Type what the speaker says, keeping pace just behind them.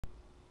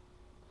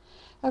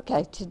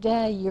Okay,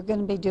 today you're going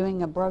to be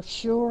doing a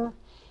brochure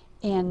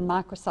in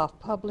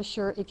Microsoft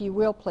Publisher. If you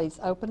will, please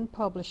open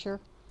Publisher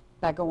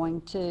by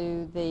going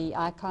to the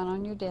icon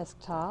on your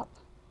desktop.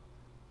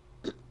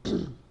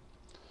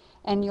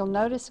 And you'll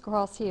notice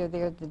across here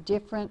there are the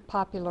different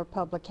popular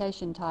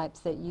publication types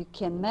that you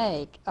can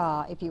make.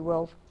 If you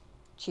will,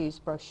 choose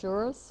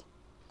brochures.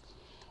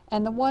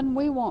 And the one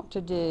we want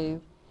to do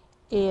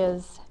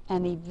is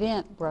an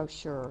event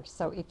brochure.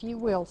 So if you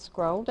will,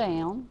 scroll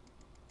down.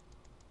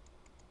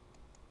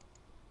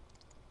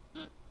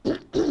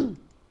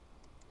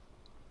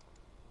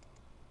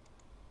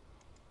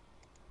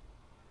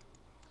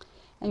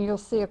 And you'll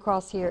see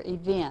across here,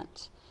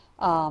 event.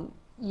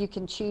 You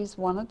can choose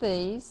one of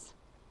these.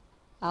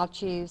 I'll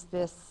choose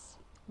this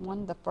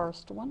one, the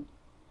first one.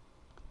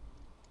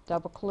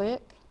 Double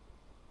click,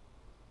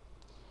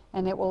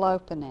 and it will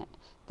open it.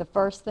 The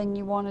first thing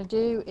you want to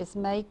do is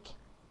make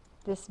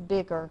this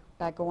bigger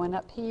by going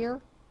up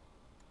here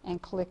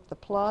and click the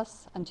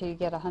plus until you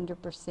get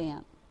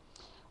 100%.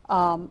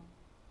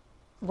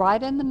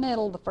 Right in the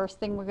middle, the first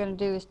thing we're going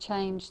to do is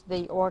change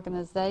the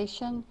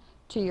organization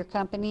to your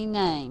company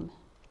name.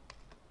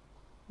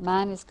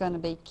 Mine is going to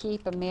be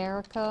Keep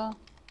America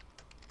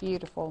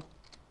Beautiful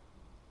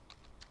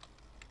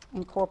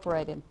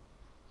Incorporated.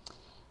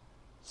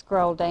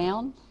 Scroll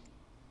down.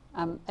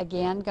 I'm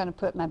again going to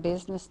put my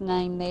business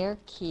name there,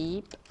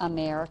 Keep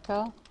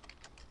America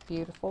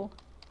Beautiful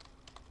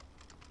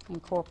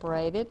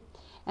Incorporated.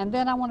 And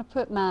then I want to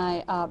put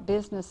my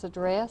business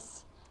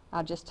address.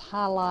 I'll just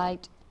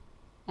highlight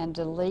and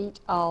delete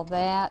all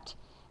that.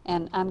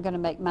 And I'm going to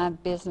make my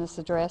business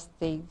address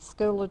the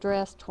school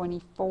address,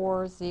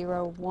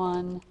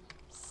 2401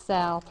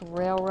 South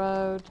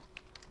Railroad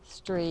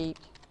Street,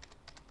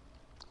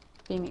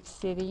 Phoenix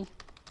City,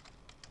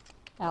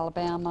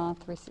 Alabama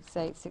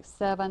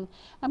 36867.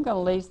 I'm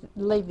going to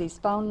leave these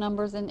phone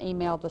numbers and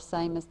email the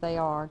same as they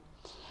are.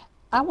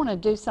 I want to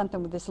do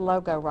something with this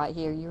logo right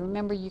here. You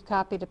remember you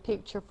copied a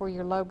picture for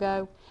your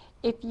logo?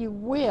 If you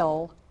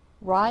will,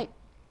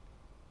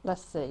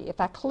 let's see, if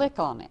I click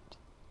on it,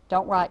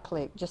 don't right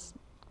click, just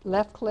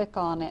left click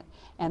on it,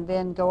 and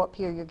then go up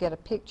here, you'll get a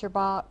picture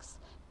box.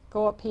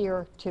 Go up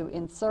here to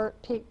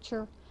insert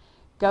picture.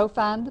 Go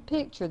find the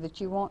picture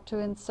that you want to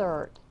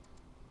insert.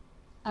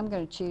 I'm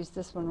going to choose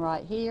this one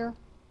right here.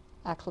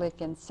 I click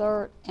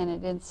insert and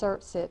it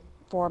inserts it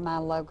for my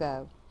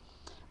logo.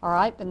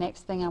 Alright, the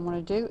next thing I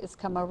want to do is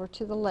come over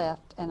to the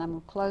left, and I'm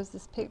going to close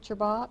this picture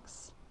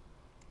box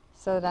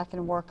so that I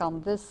can work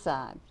on this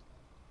side.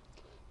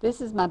 This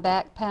is my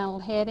back panel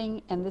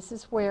heading, and this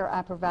is where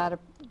I provide a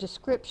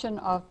description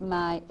of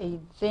my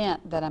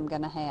event that I'm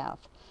going to have.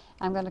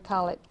 I'm going to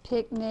call it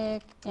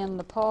Picnic in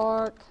the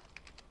Park,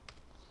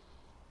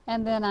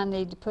 and then I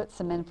need to put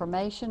some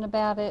information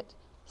about it,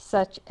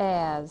 such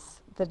as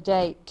the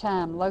date,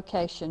 time,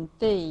 location,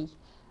 fee,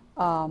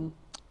 and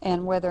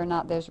whether or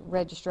not there's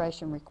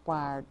registration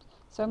required.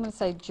 So I'm going to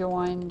say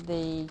join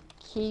the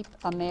Keep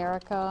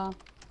America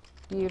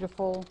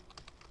Beautiful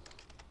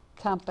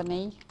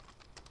company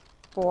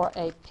for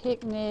a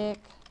picnic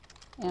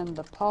in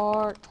the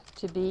park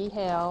to be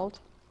held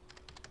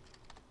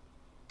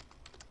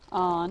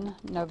on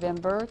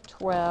November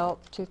 12,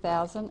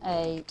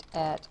 2008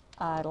 at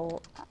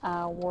Idle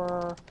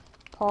Hour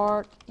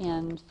Park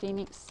in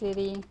Phoenix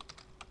City,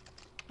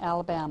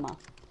 Alabama.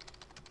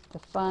 The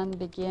fun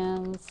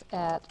begins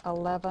at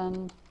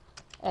 11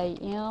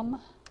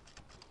 a.m.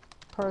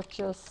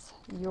 Purchase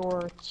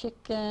your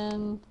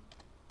chicken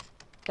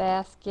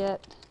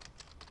basket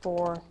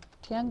for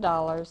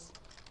 $10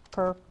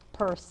 per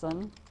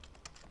person.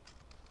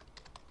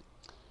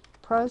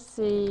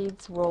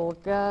 Proceeds will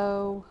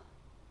go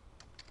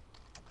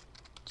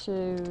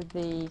to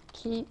the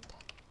Keep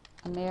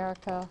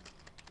America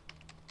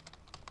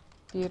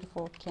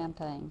Beautiful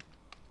campaign.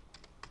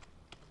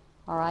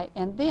 Alright,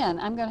 and then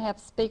I'm going to have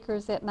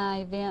speakers at my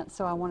event,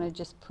 so I want to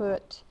just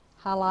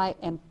highlight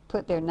and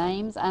put their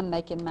names. I'm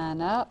making mine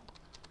up.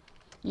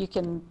 You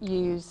can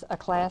use a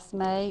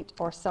classmate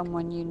or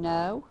someone you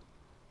know.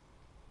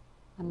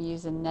 I'm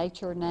using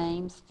Nature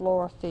Names,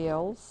 Flora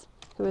Fields,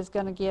 who is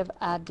going to give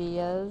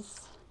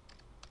ideas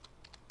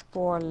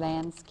for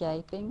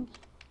landscaping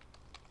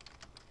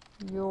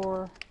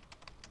your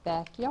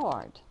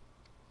backyard.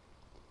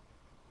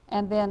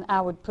 And then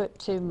I would put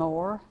two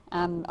more.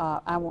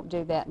 I won't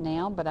do that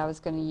now, but I was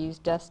going to use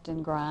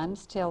Dustin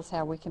Grimes tells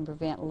how we can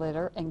prevent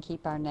litter and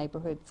keep our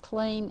neighborhoods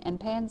clean, and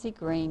Pansy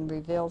Green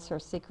reveals her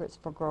secrets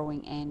for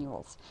growing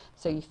annuals.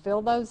 So you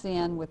fill those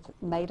in with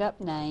made-up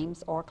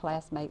names or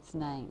classmates'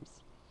 names.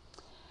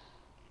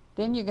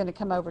 Then you're going to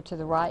come over to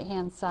the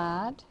right-hand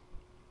side,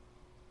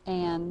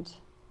 and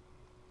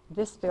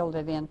this filled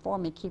it in for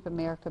me, Keep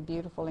America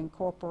Beautiful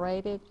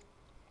Incorporated.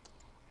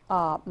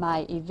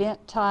 My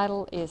event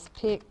title is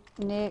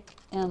Picnic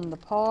in the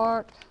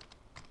Park.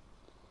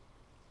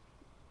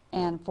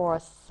 And for a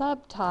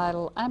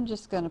subtitle, I'm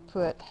just going to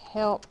put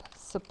Help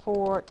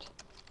Support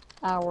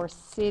Our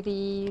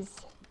City's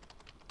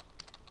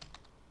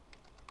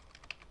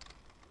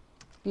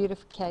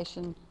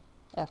Beautification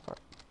Effort.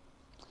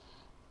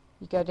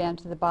 You go down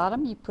to the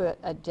bottom, you put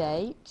a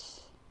date,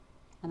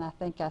 and I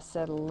think I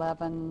said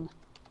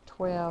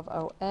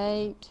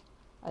 11/12/08,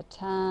 a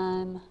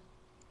time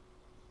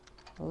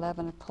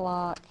 11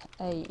 o'clock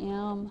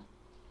a.m.,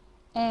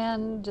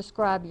 and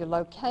describe your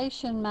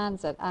location.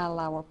 Mine's at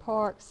Idlehour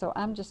Park, so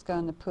I'm just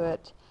going to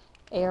put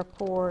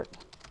Airport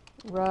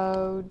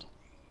Road,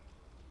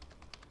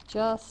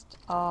 just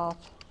off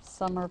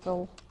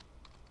Somerville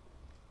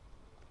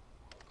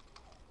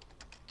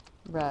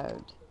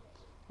Road.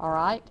 All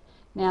right,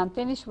 now I'm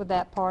finished with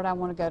that part. I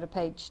want to go to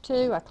page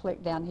 2. I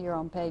click down here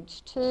on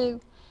page 2,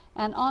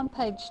 and on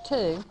page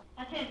 2,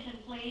 attention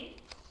please,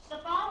 the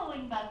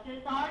following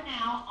buses are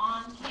now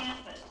on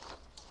campus.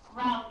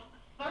 Route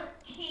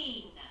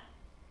 13,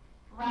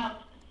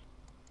 Route...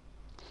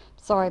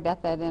 Sorry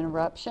about that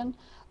interruption.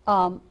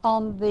 On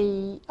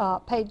the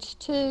page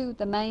 2,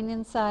 the main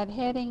inside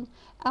heading,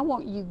 I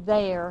want you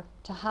there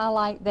to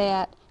highlight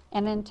that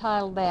and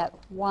entitle that,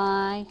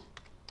 Why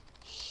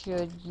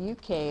Should You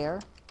Care?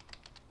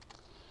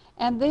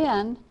 And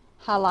then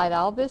highlight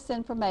all this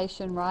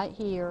information right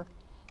here,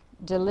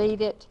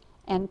 delete it,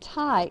 and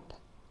type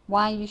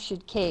why you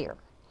should care.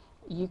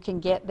 You can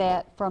get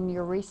that from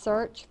your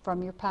research,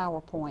 from your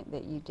PowerPoint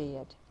that you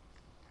did.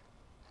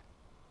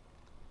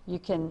 You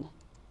can,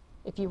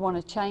 if you want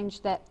to change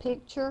that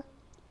picture,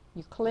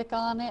 you click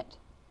on it,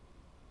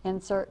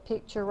 insert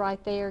picture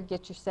right there,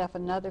 get yourself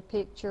another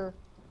picture,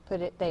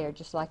 put it there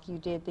just like you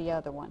did the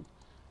other one.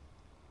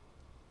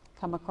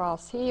 Come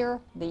across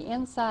here, the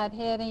inside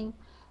heading,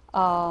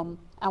 I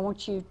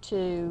want you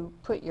to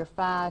put your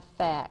 5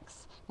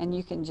 facts, and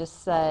you can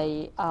just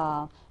say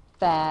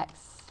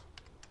facts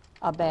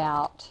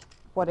about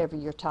whatever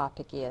your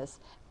topic is.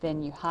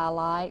 Then you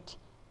highlight,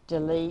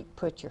 delete,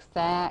 put your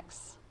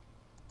facts.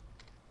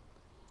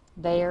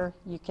 There,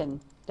 you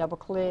can double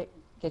click,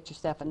 get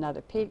yourself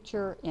another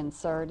picture,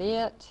 insert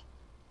it,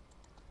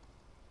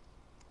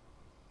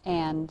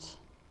 and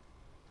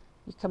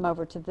you come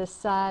over to this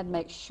side,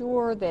 make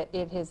sure that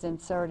it has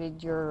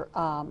inserted your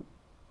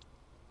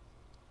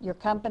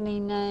company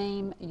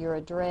name, your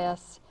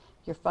address,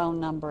 your phone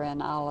number,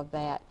 and all of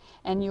that,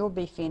 and you'll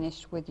be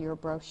finished with your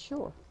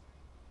brochure.